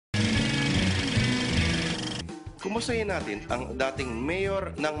kumustahin natin ang dating mayor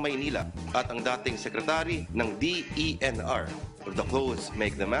ng Maynila at ang dating sekretary ng DENR. The clothes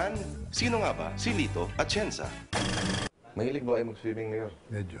make the man. Sino nga ba si Lito Atienza? Mahilig ba kayo mag-swimming, Mayor?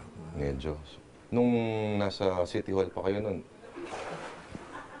 Medyo. Medyo. Nung nasa City Hall pa kayo nun,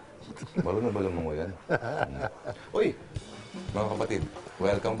 marunong ba lumangoy yan? Uy, mga kapatid,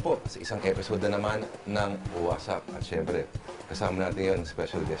 welcome po sa isang episode na naman ng Wasak. At syempre, kasama natin yung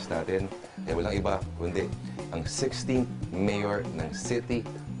special guest natin. Eh, walang iba, kundi ang 16th Mayor ng City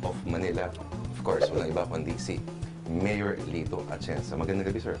of Manila. Of course, walang iba kundi si Mayor Lito Atienza. Magandang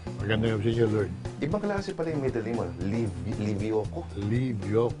gabi, sir. Magandang gabi sa Lord. Ibang klase pala yung middle name mo. Livyoko.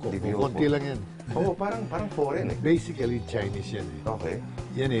 Livyoko. Kunti lang yan. Oo, parang foreign eh. Basically, Chinese yan eh. Okay.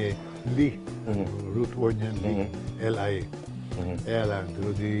 Yan eh, Li. Root word yan, Li. L-I. Kaya lang,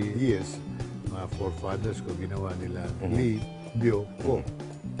 through the years, mga forefathers ko ginawa nila Livyoko.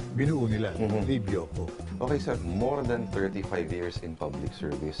 Binuo nila, Livyoko. Okay, sir. More than 35 years in public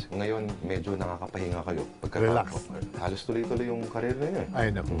service. Ngayon, medyo nakakapahinga kayo. Relax. Halos tuloy-tuloy yung karir na yun. Ay,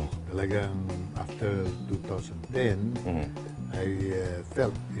 naku. Talagang after 2010, I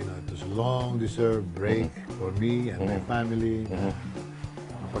felt, it was a long-deserved break for me and my family.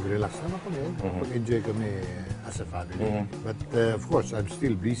 Pag-relax naman kami, pag-enjoy kami as a family. But of course, I'm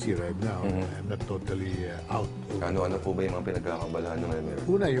still busy right now. I'm not totally out. Ano-ano po ba yung mga pinagkakabalahan ng Mayor?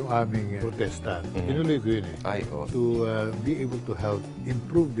 Una, yung aming protesta. Tinuloy ko yun eh. Ay, oh. To be able to help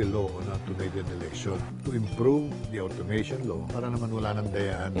improve the law on automated election. To improve the automation law para naman wala nang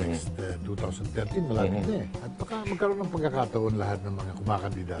dayaan next 2013. Malapit na eh. At baka magkaroon ng pagkakataon lahat ng mga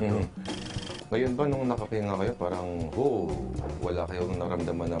kumakandidato. Ngayon ba, nung nakapahinga kayo, parang, wala kayong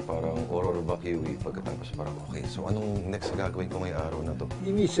naramdaman na parang aurora vacuity pagkatapos parang, okay, so anong next gagawin ko ngayong araw na to?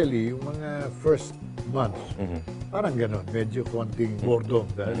 Initially, yung mga first months, parang gano'n, medyo konting boredom.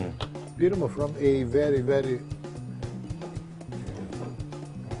 Dahil, biro mo, from a very, very...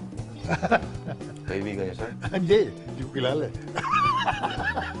 Kaibigan niyo, sir? Hindi, hindi ko kilala.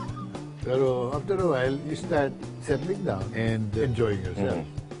 Pero after a while, you start settling down and enjoying yourself.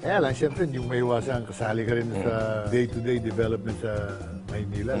 Kaya lang, siyempre, hindi mo maiwasan. Kasali ka rin sa day-to-day development sa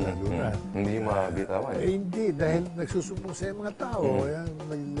Maynila, lalo na. Hindi mabitawan. Eh, hindi, dahil nagsusumbong sa mga tao,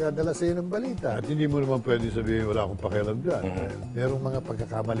 nagdadala sa iyo ng balita. At hindi mo naman pwede sabihin, wala akong pakialam dyan. Merong mga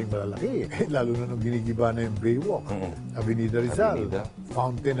pagkakamaling malalaki, lalo na nung ginigiba na yung Baywalk, Avenida Rizal,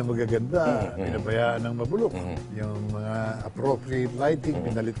 fountain na magaganda, pinabayaan ng mabulok. Yung mga appropriate lighting,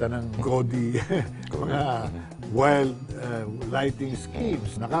 pinalitan ng gaudy, mga wild lighting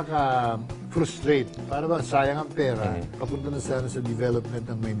schemes. Nakaka-frustrate. Para bang sayang ang pera, papunta na sana sa development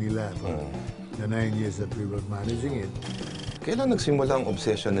ng Maynila. The 9 years that we were managing it. Kailan nagsimula ang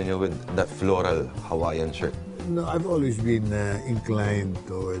obsession ninyo with that floral Hawaiian shirt? No, I've always been inclined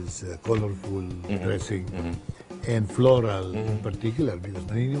towards colorful dressing and floral in particular because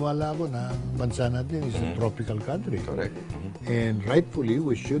naniniwala ako na ang bansa natin is a tropical country. Correct. And rightfully,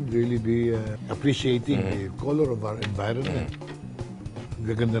 we should really be appreciating the color of our environment. Ang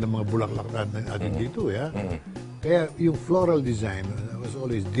gaganda ng mga bulaklak natin dito, yeah? Kaya yung floral design was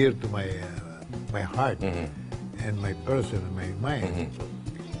always dear to my heart and my person and my mind.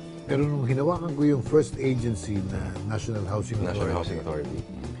 Pero nung hinawakan ko yung first agency na National Housing Authority,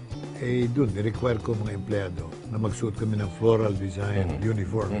 eh doon, ni-require ko mga empleyado na magsuot kami ng floral design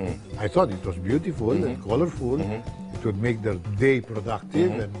uniform. I thought it was beautiful and colorful. It would make their day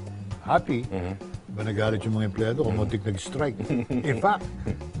productive and happy. Ba nagalit yung mga empleyado kung muntik nag-strike. In fact,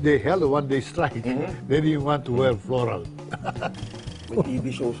 they held a one-day strike. They didn't want to wear floral. May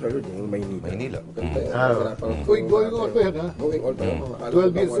TV show sa yun, yung Maynila. Going all pa yan, ha? Going all pa yun.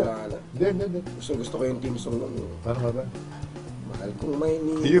 12 years na. Then. Gusto ko yung team song lang. Paano ba? Mahal kong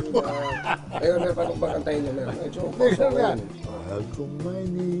Maynila. Ayun, may paano ba kantayin nyo na? Medyo Mahal kong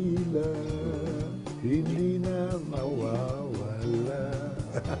Maynila, hindi na mawawala.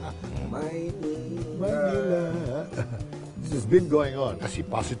 Maynila. This has been going on. Kasi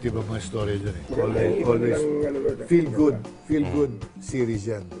positive ang mga story dyan eh. Always feel good series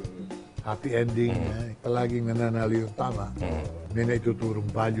yan. Happy ending. Palaging nananalo yung tama. May naituturong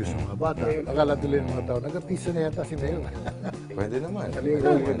value sa mga bata. Akala tuloy ng mga tao, nag-artista na yata si Mayor. Pwede naman. Ano yung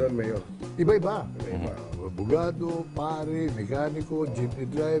role nyo doon, Mayor? Iba-iba. Abogado, pare, mekaniko, jeepney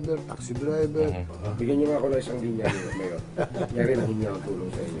driver, taxi driver. Bigyan nyo nga ako ng isang linya, Mayor. Nyari na hingi ang tulong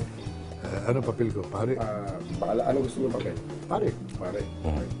sa inyo. Anong papel ko? Pare? Ano gusto nyo papel? Pare. Pare.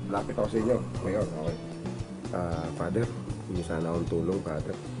 Okay. Lapit ako sa inyo, Mayor. Okay. Father, hindi sana akong tulong,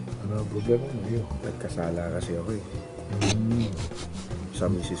 Father. Ano ang problema mo? Nagkasala kasi ako eh. Sa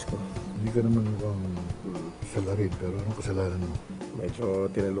misis ko. Hindi ka naman mukhang salarin, pero anong kasalanan mo? Medyo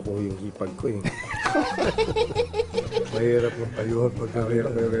tinalo ko yung hipag ko eh. Mahirap ang kayo pagka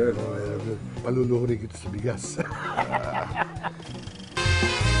Mahirap kayo ngayon. paluluhuri kita sa bigas.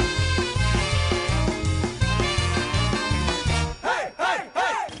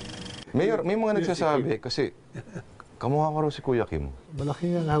 Mayor, may mga nagsasabi kasi kamukha ka raw si Kuya Kim.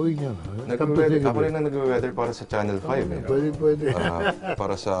 Malaki ang hawig niya. Ako rin ang nag-weather para sa Channel 5 eh. Pwede.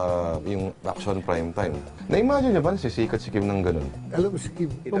 Para sa yung action prime time. Na-imagine niya ba sisikat si Kim ng ganun? Alam mo si Kim,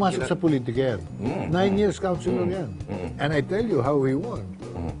 pumasok sa politika yan. 9 years councilor yan. And I tell you how he won.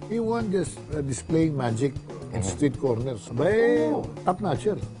 He won just displaying magic in street corners. Top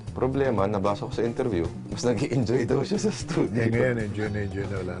notcher. Problema, nabasa ko sa interview, mas nag-i-enjoy daw siya sa studio. Ngayon, enjoy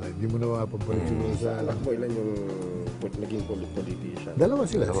na wala na. Hindi mo na mapapalik siguro sa alam. Takbo ilan yung naging politician? Dalawa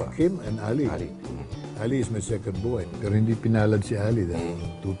sila, si Kim and Ali. Ali is my second boy. Pero hindi pinalad si Ali dahil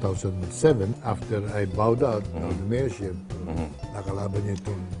 2007, after I bowed out of the mayorship, nakalaban niya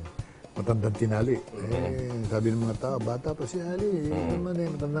itong matandang tinali. Sabi ng mga tao, bata pa si Ali. Naman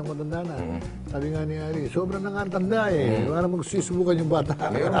matandang-matanda na. Sabi nga ni Ali, sobrang nangatanda Para magsusubukan yung bata.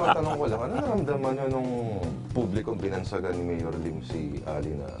 Mayor, matanong ko lang, ano naramdaman niyo nung publikong binansagan ni Mayor Lim si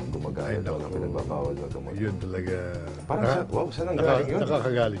Ali na gumagamit daw ng pinagbabawal na gamot? Yun talaga. Parang saan ang galing yun?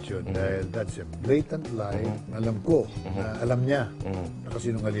 Nakakagalit yun dahil that's a blatant lie. Alam ko, alam niya na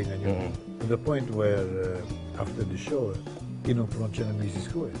kasinungalingan yun. To the point where after the show, kinonfront siya ng misis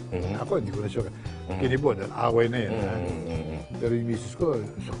ko Ako, hindi ko na siya kinibon, away na yan. Pero yung misis ko,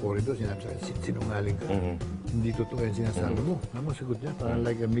 sa corridor, sinabi sa akin, sinungaling ka. Hindi totoo yan sinasabi mo. Ano sagot niya? Parang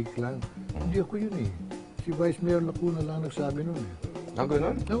like a meek lang. Hindi ako yun Si Vice Mayor Lacuna lang nagsabi nun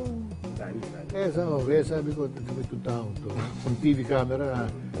Ganun? No. Kaya sabi ko, sabi itong tao to. Kung TV camera,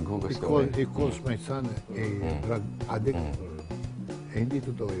 he calls my son a drug addict. Hindi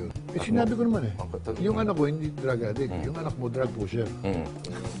totoo yun. Sinabi ko naman yung anak ko hindi drug addict, yung anak mo drug pusher.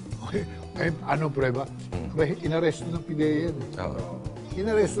 Anong prueba? Inaresto ng PDEA yan.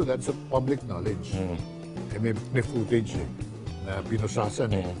 Inaresto that sa public knowledge. May footage na pinusasan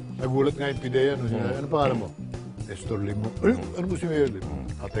Nagulat nga yung PDEA. Ano pangalan mo? Nestor Lim. Ano mo si Mayor Lim?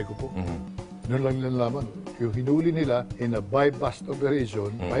 Atay ko po. Noon lang nalaman. Yung hinuli nila in a bypass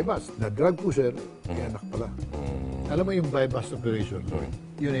operation, bypass, na drug pusher, anak pala. Alam mo yung bypass operation,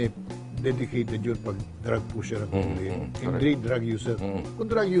 yun dedicated yun pag drug pusher ang huli. Hindi drug user. Kung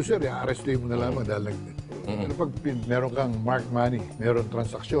drug user, arrestuin mo na lamang dahil pero pag meron kang mark money, meron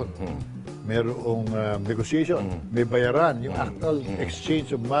transaksyon, merong negotiation, may bayaran, yung actual exchange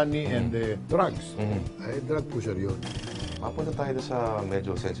of money and drugs, ay drug pusher yun. Mapunta tayo sa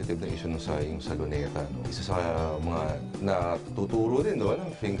medyo sensitive na issue sa yung saloneta. Isa sa mga natuturo din doon,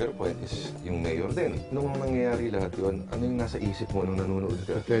 ang finger point is yung mayor din. Nung nangyayari lahat yun, ano yung nasa isip mo nung nanonood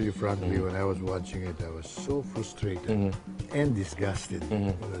ka? To tell you frankly, when I was watching it, I was so frustrated and disgusted.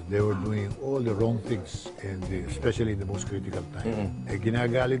 They were doing all the wrong things, especially in the most critical time.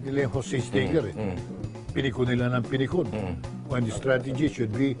 Ginagalit nila yung hostage taker. Pinikon nila ng pinikon. When the strategy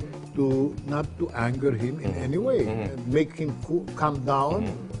should be not to anger him in any way. Make him calm down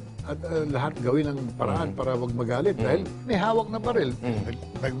at lahat gawin ng paraan para wag magalit dahil may hawak na baril.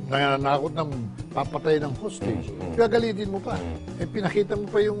 Nananakot ng papatay ng hostage. Gagalitin mo pa. Pinakita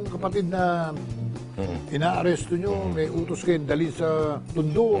mo pa yung kapatid na inaaresto nyo, may utos kayo dalhin sa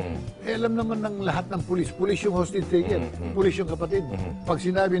tundo. Alam naman ng lahat ng pulis. Pulis yung hostage taker. Pulis yung kapatid. Pag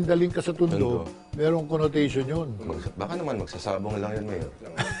sinabing dalhin ka sa tundo, merong connotation yun. Baka naman magsasabong lang yun, Mayor.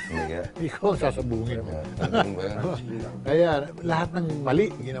 Ikaw sasabungin mo. Kaya lahat ng mali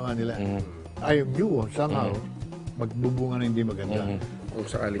ginawa nila. I knew somehow magbubunga na hindi maganda. Kung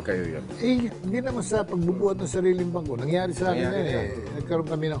sakaling kayo yan. Hindi naman sa pagbubuhat ng sariling bangko. Nangyari sa akin yan Nagkaroon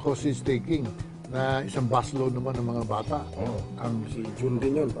kami ng hostage taking na isang busload naman ng mga bata. Ang Si June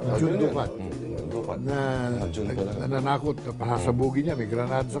din yun. June Dupat. Na nananakot, pasasabugin niya, may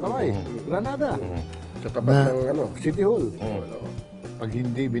granada sa kamay. Granada. Sa tapat ng City Hall. Pag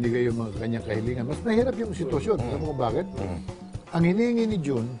hindi binigay yung mga kanyang kahilingan, mas mahirap yung sitwasyon. Alam mo kung bakit? Ang hinihingi ni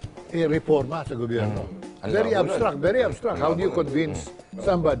June, reforma sa gobyerno. Very abstract, very abstract. How do you convince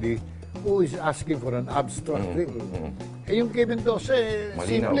somebody who is asking for an abstract thing? Yung Kevin Dose,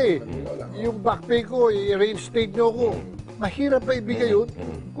 simple. Yung back pay ko, i-reinstate nyo ko. Mahirap pa ibigay yun.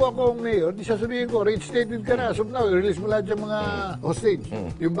 Kung ako ang mayor, di sasabihin ko, reinstated ka na. So now, release mo lahat yung mga hostage.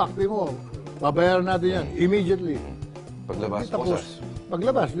 Yung back pay mo, babayaran natin yan immediately. Paglabas, Tapos,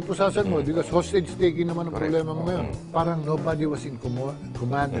 paglabas, lipusasan mo because hostage taking naman ang problema mo ngayon. Parang nobody was in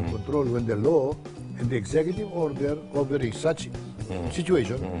command and control when the law and the executive order covering such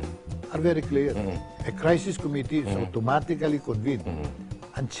situation are very clear. A crisis committee is automatically convened.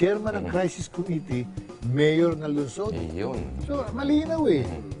 ang chairman ng crisis committee, mayor ng lungsod. Iyon. So, malinaw eh.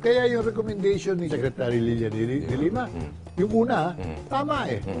 Kaya yung recommendation ni Secretary Lilian de Lima, yung una, tama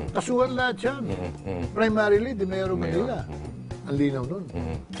eh. Kasuhan lahat yan. Primarily, the Mayor of Manila. Ang linaw nun.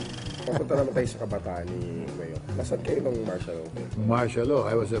 Papunta naman tayo sa kabataan ni Mayor. Nasaan kayo ng martial law? Martial law.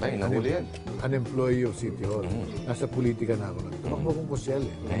 I was Ay, nahuli yan. an employee of City Hall. Nasa politika na ako. Tumakbo kong kusel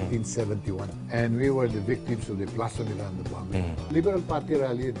eh, 1971. And we were the victims of the Plaza Miranda bombing. Liberal Party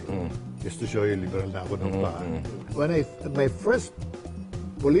rally yun eh. Just to show you, liberal na ako nung pa. When my first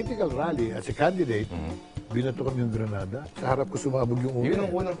political rally as a candidate, binato kami yung Granada. Sa harap ko sumabog yung una. Yun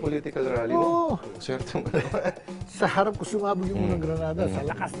ang unang political rally mo. Swerte mo. Sa harap ko sumabog yung unang Granada. Sa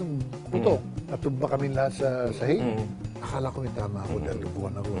lakas ng putok. Natumba kami lahat sa sahig. Akala ko may tama ako dahil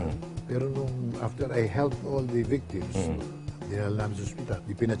duguan ako. Pero nung after I helped all the victims, dinala namin sa ospital.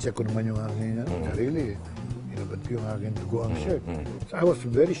 Pinacheck ko naman yung aking sarili. Inabad ko yung aking duguang shirt. So I was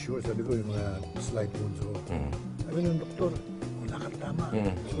very sure, sabi ko yung mga slight wounds ko. Sabi ng doktor, wala kang tama.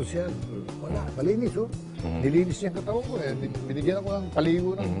 Sosyal, wala. Malinis, oh. Nilinis niya ang katawan ko. Binigyan ako ng paligo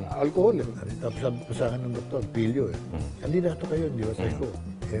ng alcohol. Tapos sabi ko sa akin ng doktor, pilyo eh. Kandidato kayo, di ba? Sabi ko,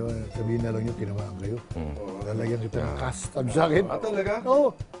 sabihin na lang yung tinamaan kayo. Lalagyan kita ng cast. Sabi sa akin. Talaga? Oo.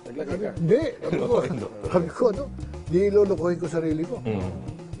 Naglagay ka? Hindi. Sabi ko, no? Di ilolokohin ko sarili ko.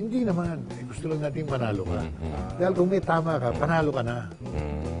 Hindi naman. Gusto lang natin manalo ka. Dahil kung may tama ka, panalo ka na.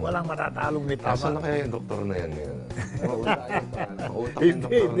 Walang matatalong may tama. Asan na kaya yung doktor na yan ngayon? Mautak yung Hindi,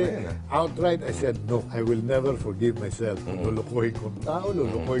 doktor na hindi. yan. Outright, I said, no, I will never forgive myself. Lulukohin ko ang tao,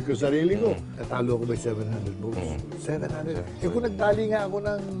 lulukohin ko sarili ko. Natalo ko by 700 votes. 700. Eh kung nagtali nga ako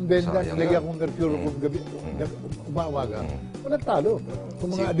ng benda, Sayang lagyan nga. akong mercury kung gabi, umawaga, walang talo. Kung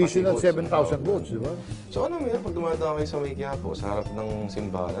mga additional 7,000 votes, di ba? So ano Mayor, pag dumadaan kayo sa may Quiapo, sa harap ng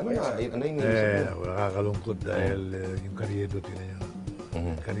simbahan, ano yung iniisip mo? Nakakalungkot dahil yung Carriedo, tinan niyo.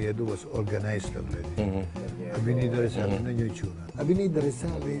 Carriedo was organized already. Avenida Rizal, ano yung itsura? Avenida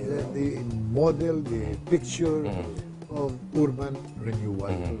Rizal is the model, the picture of urban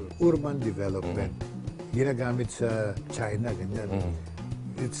renewal, urban development. Ginagamit sa China, ganyan.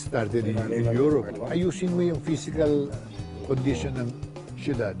 It started in Europe. Ayusin mo yung physical condition ng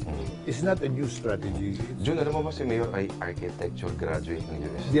syudad. It's not a new strategy. Jun, alam mo ba si Mayor ay architecture graduate ng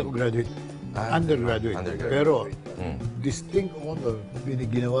US? Hindi ako graduate. Undergraduate. Undergraduate. Pero, distinct honor,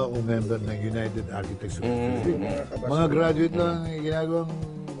 ginawa kong member ng United Architects of the Philippines. Mga graduate lang ang ginagawang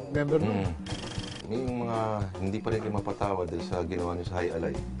member nun. Yung mga hindi pa rin kayo mapatawad dahil sa ginawa niyo sa High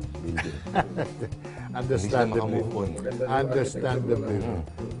Alay building. Understandably. Hindi sila makamove on. Understandably.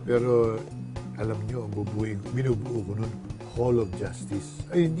 Pero, alam nyo, binubuo ko nun, Hall of Justice.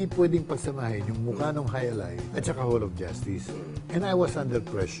 Ay, hindi pwedeng pagsamahin yung mukha ng Hayaan at saka Hall of Justice. And I was under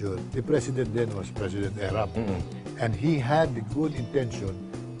pressure. The president then was President Erap. And he had the good intention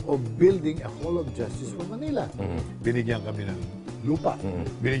of building a Hall of Justice for Manila. Binigyan kami ng lupa.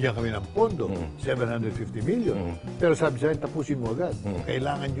 Binigyan kami ng pondo, 750 million. Pero sabi sa akin, tapusin mo agad.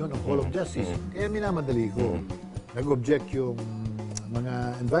 Kailangan nyo ng Hall of Justice. Kaya minamadali ko. Nag-object yung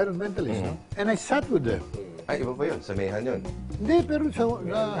mga environmentalists. No? And I sat with them. Ay, iba pa yun. Samehan yun. Hindi, pero sa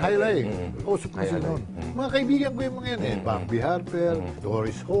highlight. Usap ko sila noon. Mga kaibigan ko yung mga yan eh. Bambi Harper,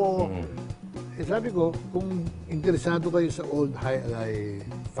 Doris Ho. Eh, sabi ko, kung interesado kayo sa old highlight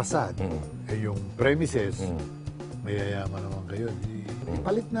facade, eh, yung premises, mayayaman naman kayo.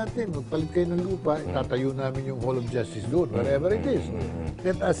 Ipalit natin. Magpalit kayo ng lupa, itatayo namin yung Hall of Justice doon, wherever it is.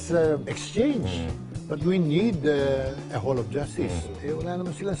 Let us exchange. But we need a Hall of Justice. Eh, wala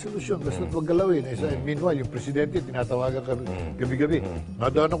naman silang solusyon. Basta huwag galawin. Eh, meanwhile, yung presidente, tinatawagan ka gabi-gabi.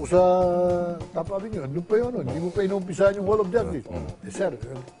 Nadaan ako sa Top Avenue. Doon pa yun. Hindi mo pa inumpisahan yung Hall of Justice. Eh, sir,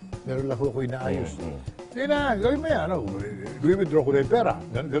 meron lang ako inaayos. Hindi na, gawin mo yan. I-withdraw ko na yung pera.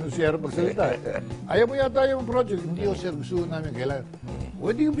 Ganun si Erap magsalita. Ayaw mo yata yung project. Hindi ko, sir, gusto namin. Kailangan.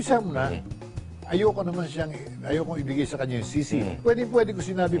 Pwede umpisahan mo na. Ayoko naman siyang, ayoko ibigay sa kanya yung CC. Pwede ko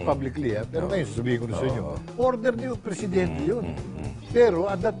sinabi publicly, pero ngayon sasabihin ko na sa inyo, order ni Presidente yun.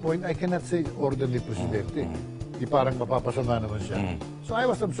 Pero at that point, I cannot say order ni Presidente. Di parang mapapasama naman siya. So I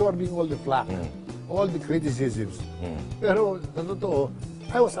was absorbing all the flack, all the criticisms. Pero sa totoo,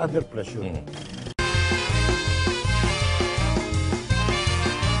 I was under pressure.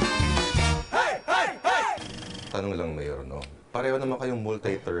 Tanong lang, Mayor, no? Pareho naman kayong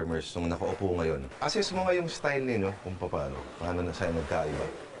multi-termers nung nakaupo ngayon. Assess mo nga yung style ninyo kung paano. Paano na sa'yo nagkaiba?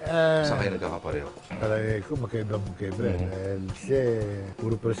 Saan kayo nagkakapareho? Palagay ko magkaiba. Dahil siya,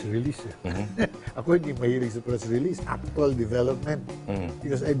 puro press release. Ako hindi mahilig sa press release. Actual development.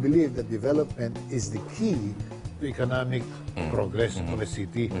 Because I believe that development is the key to economic progress of a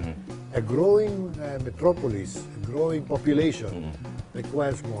city. A growing metropolis, a growing population,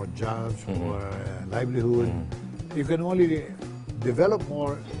 requires more jobs, more livelihood. You can only develop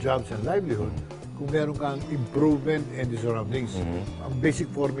more jobs and livelihood kung meron kang improvement in the surroundings. Ang basic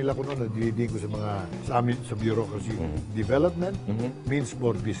formula ko noon, nadidiin ko sa amin, sa bureaucracy, development means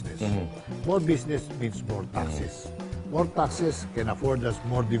more business. More business means more taxes. More taxes can afford us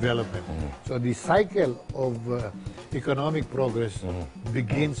more development. So the cycle of economic progress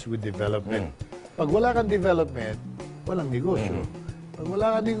begins with development. Pag wala kang development, walang negosyo. Pag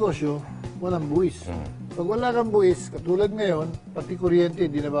wala kang negosyo, walang buwis. Pag wala kang buwis, katulad ngayon, pati kuryente,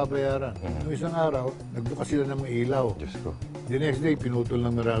 hindi nababayaran. Noong isang araw, nagbukas sila ng mga ilaw. Diyos ko. The next day, pinutol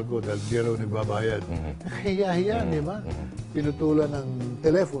ng Meralco dahil di raw nagbabayad. Kaya di ba? Pinutulan ng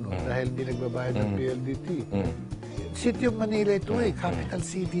telepono dahil di nagbabayad ng PLDT. City of Manila ito capital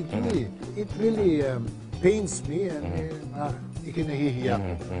city ito It really pains me and ikinahihiyak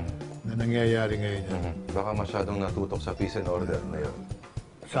na nangyayari ngayon yan. Baka masyadong natutok sa peace and order na yun.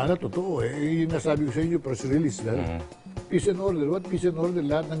 Sana totoo yung nasabi ko sa inyo, press release dahil peace and order. What peace and order?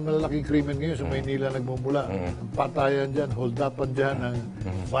 Lahat ng malalaking krimen ngayon sa Maynila nagmumula. Ang patayan dyan, hold-upan dyan, ang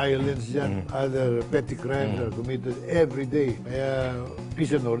violence dyan, other petty crimes are committed every day. Kaya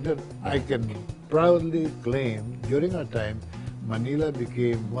peace and order, I can proudly claim, during our time, Manila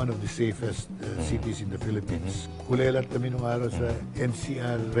became one of the safest cities in the Philippines. Kulelat kami nung araw sa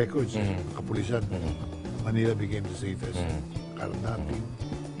NCR records, kapulisan. Manila became the safest. Carnapping,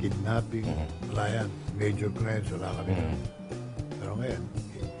 kidnapping, wala yan. Major crimes, wala kami. Pero ngayon,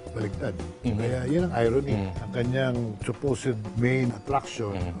 baliktad. Kaya yan ang irony. Ang kanyang supposed main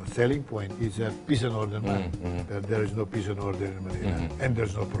attraction, selling point, is a peace and order man. But there is no peace and order in Manila. And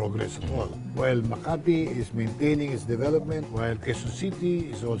there's no progress at all. While Makati is maintaining its development, while Quezon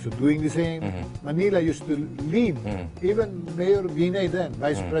City is also doing the same, Manila used to lead. Even Mayor Binay then,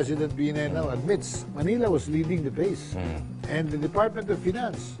 Vice President Binay now admits, Manila was leading the pace. And the Department of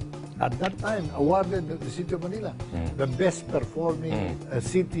Finance, at that time, awarded the City of Manila the best performing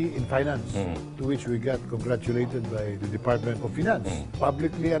city in finance, to which we got congratulated by the Department of Finance.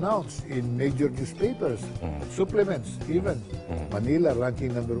 Publicly announced in major newspapers, supplements, even. Manila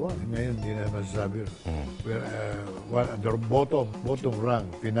ranking number 1. Ngayon, hindi na masasabi. We're the bottom rank,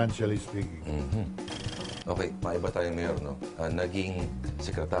 financially speaking. Okay, maiba tayo, Mayor, no? Naging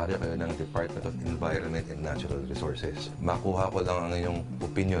sekretaryo kayo ng Department of Environment and Natural Resources. Makuha ko lang ang inyong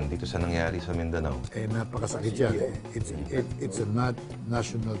opinion dito sa nangyari sa Mindanao. Napakasakit yan. It's a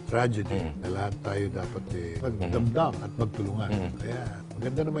national tragedy na lahat tayo dapat magdamdam at magtulungan. Kaya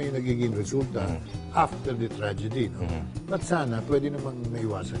maganda naman yung nagiging resulta after the tragedy. No? But sana, pwede namang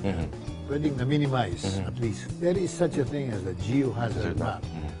maiwasan yan. Pwedeng na-minimize, at least. There is such a thing as a geohazard map,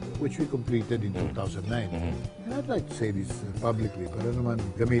 which we completed in 2009. And I'd like to say this publicly, para naman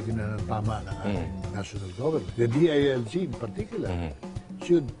gamitin na ng tama ng ating national government. The DILG in particular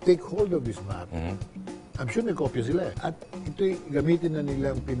should take hold of this map. I'm sure may kopya sila. At ito'y gamitin na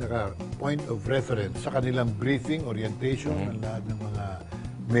nilang pinaka-point of reference sa kanilang briefing, orientation, ng lahat ng mga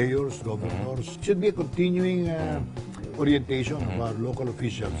mayors, governors. It should be a continuing orientation of our local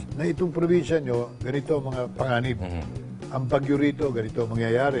officials na itong probinsya nyo, ganito ang mga panganib. Ang bagyo rito, ganito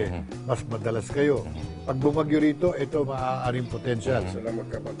mangyayari. Mas madalas kayo. Pag bumagyo rito, ito maaaring potential.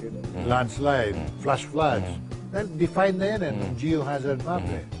 Landslide, flash floods. Dahil define na yan geohazard map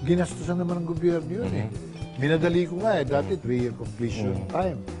Ginastusan naman ng gobyerno yun Minadali ko nga dati 3-year completion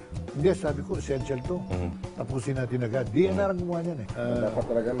time. Hindi, sabi ko, essential to. Tapusin natin agad. DNR ang gumawa niyan Dapat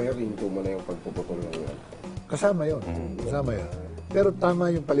talaga, Mayor, hinto mo na yung pagpuputol ng yan. Kasama yun. Kasama yun. Pero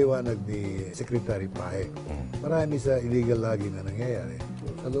tama yung paliwanag ni Secretary Pahe. Marami sa illegal logging na nangyayari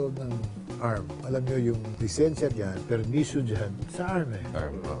sa loob ng ARM. Alam nyo, yung lisensya dyan, permiso dyan, sa ARM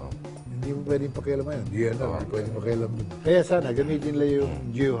ARM, oo. Hindi mo pwedeng pakialaman yun. Hindi pwedeng pakialam dun. Kaya sana, gamitin lang yung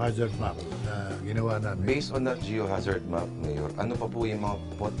geohazard map na ginawa namin. Based on that geohazard map, Mayor, ano pa po yung mga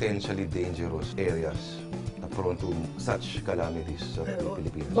potentially dangerous areas na prone to such calamities sa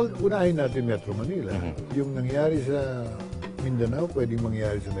Pilipinas? Unahin natin Metro Manila. Yung nangyari sa Mindanao, pwedeng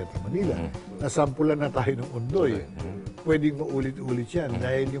mangyari sa Metro Manila. Nasampulan na tayo ng Ondoy. Pwedeng maulit-ulit yan.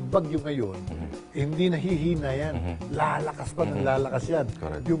 Dahil yung bagyo ngayon, hindi nahihina yan. Lalakas pa ng lalakas yan.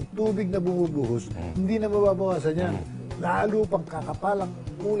 Yung tubig na bumubuhos, hindi na mababawasan yan. Lalo pang kakapalang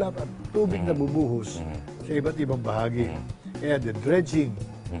ulap at tubig na bubuhos sa iba't ibang bahagi. Kaya the dredging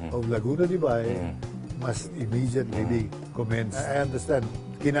of Laguna de Bay must immediately be commenced. I understand,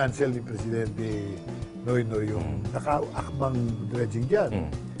 kinancel ni Presidente Noynoy yung nakaakbang dredging dyan.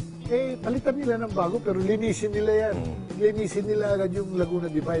 Palitan nila ng bago, pero linisin nila yan. Linisin nila agad yung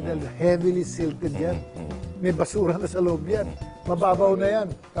Laguna de Bay dahil heavily silted yan. May basura na sa loob yan. Mababaw na yan.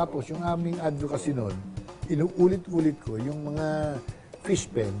 Tapos yung aming advocacy noon, inuulit-ulit ko yung mga fish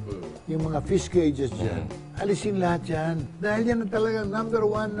pen, yung mga fish cages dyan, alisin lahat yan. Dahil yan ang talagang number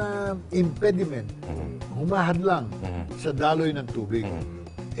one na impediment, humahadlang sa daloy ng tubig.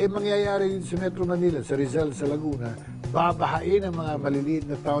 Eh, mangyayari dito sa Metro Manila, sa Rizal, sa Laguna, babahain ang mga maliliit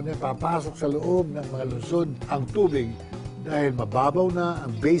na taon niya, papasok sa loob ng mga lungsod ang tubig dahil mababaw na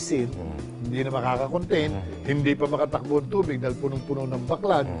ang basin, hindi na makakakontain, hindi pa makatakbo ang tubig dahil punong-puno ng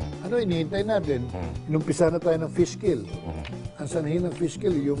baklad. Ano, inihintay natin? Inumpisa na tayo ng fish kill. Ang sanhin ng fish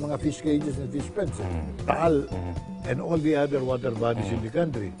kill, yung mga fish cages and fish pens, Taal, and all the other water bodies in the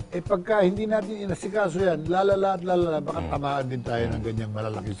country. Eh pagka hindi natin inasikaso yan, lalala at lalala, baka tamaan din tayo ng ganyang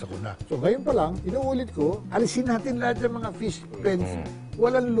malalaki sakuna. So ngayon pa lang, inuulit ko, alisin natin lahat ng mga fish pens.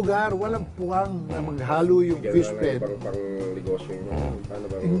 Walang lugar, walang puwang na maghalo yung fish pen. Pang negosyo yun. Paano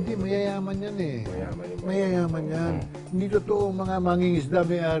ba? Hindi, mayayaman yan eh. Mayayaman yan. Hindi totoo mga mangingisda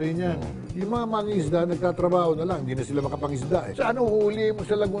may-ari niyan. Yung mga mangingisda, nagtatrabaho na lang, hindi na sila makapangisda eh. Saan uhuli mo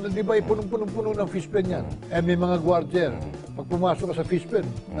sa Laguna? Di ba, punong-punong ng fish pen yan? Eh, may mga guardian. Pag pumasok ka sa fish pen,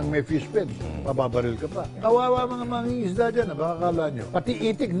 nang may fish pen, mababaril ka pa. Kawawa mga mangingisda dyan, baka akala nyo. Pati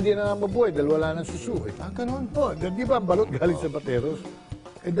itik, hindi na nga mabuhay dahil wala nang susu eh. Ganun. Oh, di ba ang balot galing sa bateros?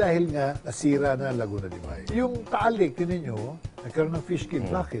 Eh dahil nga, nasira na ang Laguna de Bay. Yung Taal Lake, tinan nyo, nagkaroon ng fish kill.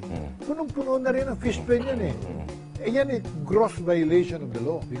 Bakit? Punong-puno na rin ang fish pen yan eh. Eh yan eh, gross violation of the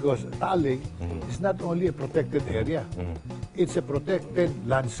law. Because Taal Lake is not only a protected area, it's a protected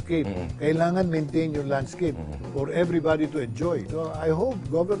landscape. Kailangan maintain yung landscape for everybody to enjoy. So I hope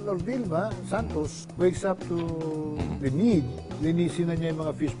Governor Vilma Santos wakes up to the need. Linisin na niya yung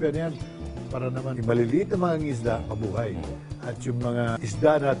mga fish pen yan para naman yung maliliit na mga isda mabuhay. At yung mga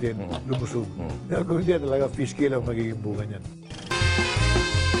isda natin lumusog. Dahil kung hindi talaga fish kill ang magiging bunga niyan.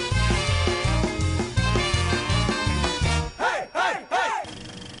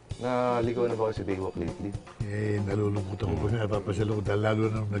 Naligaw na ba ako si Baywalk lately? Eh, nalulungkot ako kung napapasalo ko dahil lalo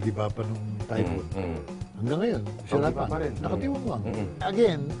nang nagiba pa nung typhoon. Hanggang ngayon, sila Nagiba pa rin. Nakatiwang.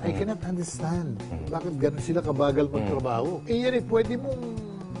 Again, I cannot understand bakit ganun sila kabagal magtrabaho. Eh, yan eh, pwede mong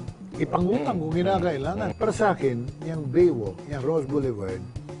ipangutang kung kinakailangan. Para sa akin, yung Baywalk, yung Rose Boulevard,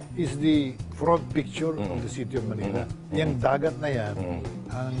 is the front picture of the city of Manila. Yung dagat na yan,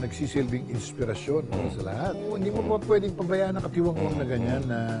 ang nagsisilbing inspirasyon para sa lahat. Hindi mo pa pwedeng pabayaan na katiwang na ganyan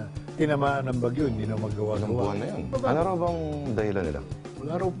na tinamaan ng bagyo, hindi na Ilang magawa-gawa. buwan na yun. Ano raw bang dahilan nila?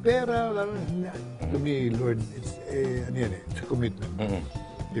 Wala raw pera, wala raw. To me, Lord, it's a commitment.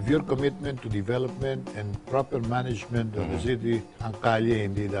 If your commitment to development and proper management of the city, ang kalye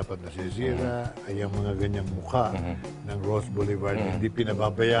hindi dapat nasisira, ay ang mga ganyang mukha ng Rose Boulevard, hindi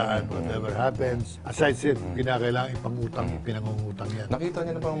pinababayaan, whatever happens. As I said, kinakailangan ipangutang, pinangungutang yan. Nakita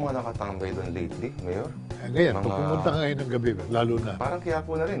niyo na ba ang mga nakatambay doon lately, Mayor? Ngayon, pag pumunta ka ngayon ng gabi, lalo na. Parang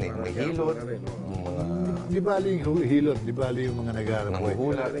Quiapo na rin eh. May hilot, yung mga... Di bali yung hilot, di bali yung mga nag-aarap.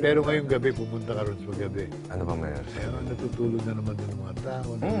 Nanguhula. Pero ngayong gabi, pumunta ka ron sa gabi. Ano ba, Mayor? Kaya natutulog na naman ng mga tao,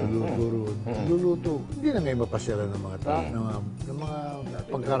 naluluto ron. Naluluto. Hindi na ngayon mapasyalan ng mga tao, ng mga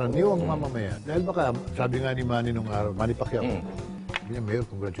pagkaraniwang mamamayan. Dahil baka, sabi nga ni Manny nung araw, Manny Pacquiao, sabi niya, Mayor,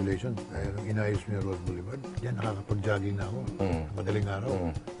 congratulations. Dahil inayos mo yung Rose Boulevard. Diyan, nakakapag-jogging na ako. Madaling araw.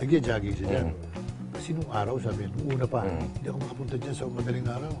 Nag-jogging siya dyan. Kasi nung araw, sabi niya, nung una pa, hindi ako makapunta dyan sa madaling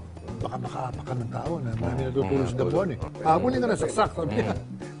araw. Baka makaapakan ng tao na marami natutulog sa damuhan eh. Hapon ka nasaksak, sabi niya.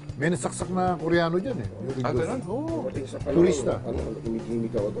 May nasaksak na Koreano dyan eh. Ganun? Oo, turista.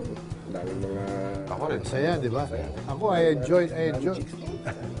 Kimik ako doon. Ang daming mga... Ako rin. Masaya, di ba? Ako, I enjoy.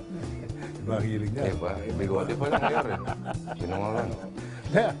 Diba, ang hilig niya. Eh ba, bigote pa lang, Mayor eh. Sino nga man?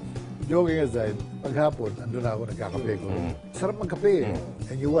 Joking aside, paghapon, andun ako, nagkakape ko. Sarap magkape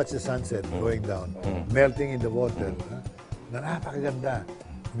eh. And you watch the sunset going down, melting in the water. Na napakaganda.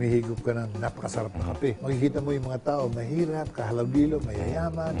 Humihigop ka ng napakasarap na kape. Makikita mo yung mga tao, mahirap, kahalabilo,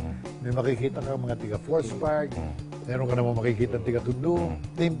 mayayaman. May makikita ka mga tiga Forest Park. Meron ka naman makikita tiga Tondo.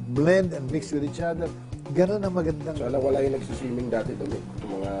 They blend and mix with each other. Ganon ang magandang... So, wala yung nagsiswimming dati doon eh.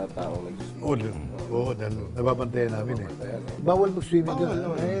 Yung mga tao nagsiswimming. Oo, nababantayan namin eh. Bawal mag-swimming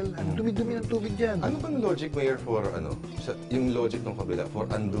doon. Dahil ang dumi-dumi ng tubig dyan. Ano bang logic, Mayor, for yung logic ng kabila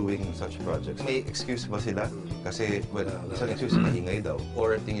for undoing such projects? May excuse ba sila? Kasi, well, isang excuse maingay daw.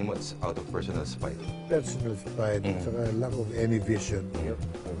 Or tingin mo it's out of personal spite? Personal spite, saka lack of any vision.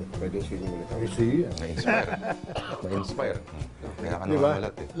 Pwede yung swimming ulit ako. You see? Na-inspire. Na-inspire. Kaya ka Diba?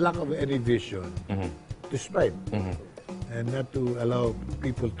 namalat eh. Lack of any vision to spite. And not to allow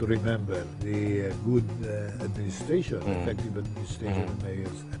people to remember the good administration, effective administration of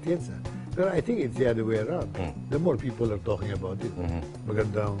Mayor Atienza. Pero I think it's the other way around. The more people are talking about it,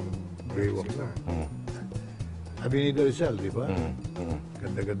 magandang Baywalk na. Avenida Rizal, di ba?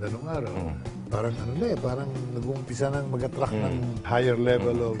 Ganda-ganda nung araw. Parang ano na parang nag-uumpisa nang mag-attract ng higher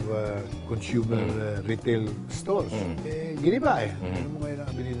level of consumer retail stores. Giniba eh. Ano mo ngayon ang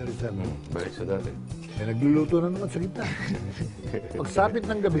Avenida Rizal? Balik sa dati. Nagluluto na naman sa gitna. Pagsapit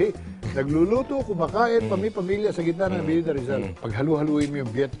ng gabi, nagluluto, kumakain, pamilya sa gitna ng Avenida Rizal. Pag halu-haluin mo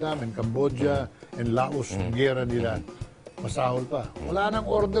yung Vietnam and Cambodia and Laos, yung gera nila, masahol pa. Wala nang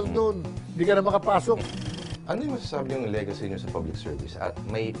order doon. Hindi ka na makapasok. Ano yung masasabi yung legacy niyo sa public service? At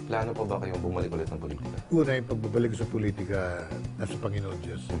may plano pa ba kayong bumalik ulit ng politika? Una, yung pagbabalik ko sa politika, nasa Panginoon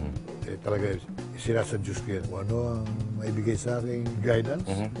Diyos. Talaga, sinasadyos ko yan. Kung ano ang maibigay sa aking guidance,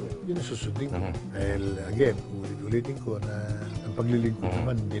 yun ang susundin ko. Dahil, again, ulitin ko na ang paglilingkod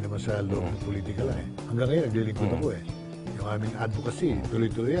naman, hindi naman sa loob ng politika lang eh. Hanggang ngayon, naglilingkod ako eh. Yung aming advocacy,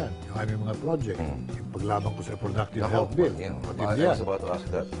 tuloy-tuloy yan. Yung aming mga project, yung paglaban ko sa reproductive health bill. I was about to ask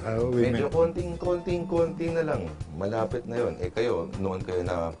that. Medyo konting na lang. Malapit na yun. Kayo, noon kayo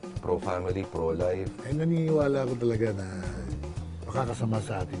na pro-family, pro-life. Naniniwala ko talaga na makakasama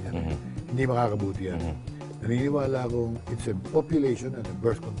sa atin yan. Hindi makakabuti yan. Naniniwala akong it's a population and a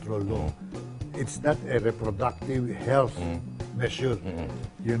birth control law. It's not a reproductive health measure.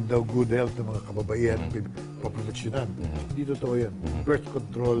 Yun daw good health ng mga kababaihan, populasyonan. Hindi totoo yan. Birth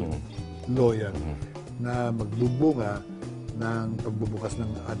control law yan na magbubunga ng pagbubukas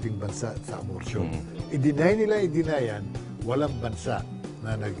ng ating bansa sa abortion. I-deny nila, yan, walang bansa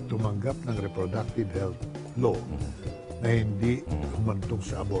na nagtumanggap ng reproductive health law na hindi humantong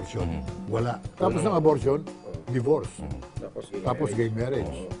sa abortion. Wala. Tapos ng abortion, divorce. Tapos gay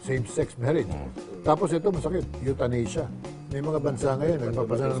marriage, same-sex marriage. Tapos ito masakit, euthanasia. May mga bansa ngayon,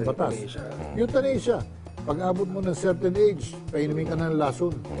 nagpapasa ng batas. Euthanasia. Pag abot mo ng certain age, painumin ka na ng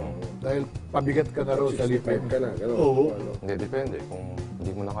lason. Dahil pabigat ka na raw sa lipin. ka na, gano'n. Oo. Hindi, depende. Kung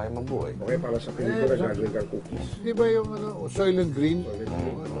hindi mo na kaya magbuhay. Okay, para sa pelikula, gagawin kang cookies. Di ba yung Soylent Green?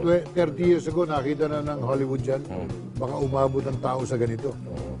 30 years ago, nakita na ng Hollywood dyan. Baka umabot ang tao sa ganito.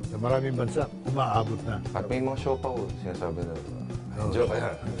 Sa maraming bansa, umaabot na. At may mga show pa ko, sinasabi na. Joke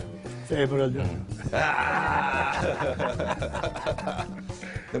kaya. Sa Emerald yun.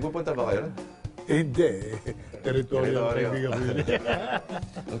 Nagpupunta ba kayo? Hindi. Territorial. Kaibigan ko yun.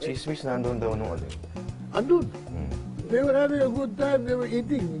 Ang chismis nandun daw nung ano. Andun. They were having a good time. They were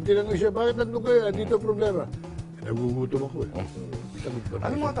eating. Tinanong siya, bakit nandun kayo? Dito problema. Nagugutom ako eh.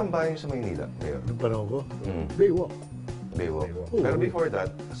 Ano mga tambayan sa Maynila ngayon? Nung panahon ko, Baywalk. Baywalk. Pero before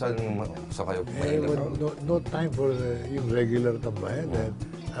that, saan sa kayo Maynila? No time for yung regular tambayan.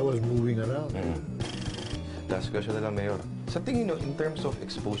 I was moving around. Last question na lang, Mayor. Sa tingin nyo, in terms of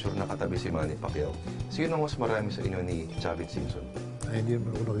exposure na katabi si Manny Pacquiao, sino ang mas marami sa inyo ni Chavit Simpson? Ay, hindi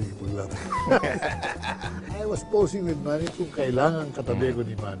naman ako nakikipaglaro. I was posing with Manny kung kailangan katabi ko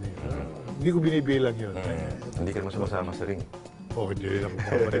ni Manny. Hindi ko binibilang yun. Hindi ka naman sumasama sa ring. Hindi rin ako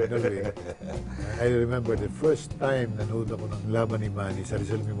makapalit na rin. I remember the first time nanood ako ng laban ni Manny sa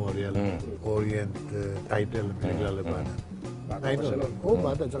Rizal Memorial, Orient title na pinaglalabanan. Minor.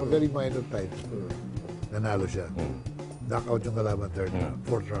 Bata. Tsaka very minor title. Nanalo siya. Knockout yung kalaban,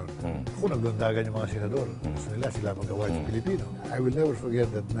 fourth round. Ako naglundagan yung mga senador. Gusto nila sila mag-award sa Pilipino. I will never forget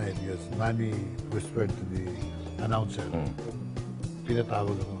that night because Manny whispered to the announcer.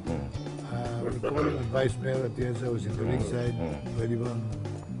 Pinatawag ako. We're calling on Vice Mayor Atienza was in the ringside. Pwede bang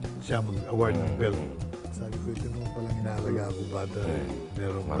siya mag-award ng belt? Sabi ko, ito naman palang inaalaga ako bata.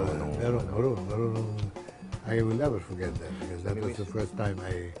 Marunong. I will never forget that because that was the first time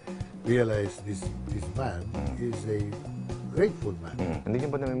I realized this man is a grateful man. Hindi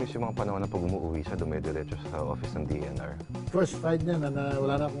niyo ba namimiss yung mga panahon na pag umuwi siya, dumediretso sa office ng DNR? First fight niya na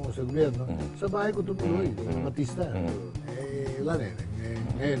wala na akong sa gobyerno, sa bahay ko tumuloy, Batista. Wala na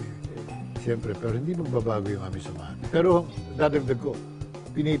ngayon. Siyempre, pero hindi magbabago yung aming samahan. Pero dadagdag ko,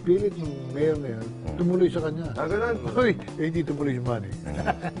 pinipilit ng mayor na yan, tumuloy sa kanya. Ganun? Hindi tumuloy si Manny.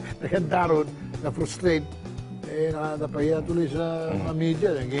 Naganda ron, na-frustrate, napahiya tuloy sa mga media.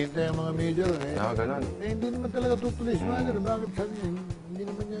 Naghihintay ang mga media ron. Ganun? Hindi naman talaga tutuloy si Manny. Bakit sabi niya? Hindi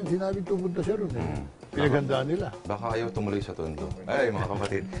naman niya sinabing pupunta siya ron. Pinagandaan nila. Baka ayaw tumuloy sa tondo. Ay, mga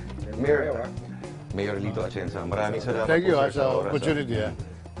kapatid. Mayor Lito Atienza, maraming salamat Thank you po, sir, sa oras. opportunity.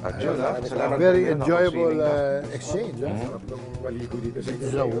 At yun, salamat. Very po yun, enjoyable nakaswimming exchange. Sarap nung maligo dito sa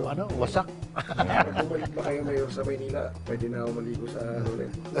Sa wasak. Kung balik ba kayo mayor sa Maynila, pwede na ako maligo sa ulit.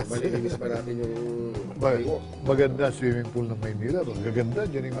 Malilinis pa natin yung baywalk. Maganda swimming pool ng Maynila. Magaganda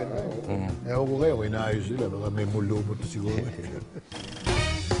dyan yung Maynila. Ewan ko kayo, may naayos sila. Baka may mulumot siguro.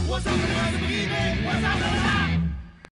 Wasak-AksyonTV! Wasak-AksyonTV!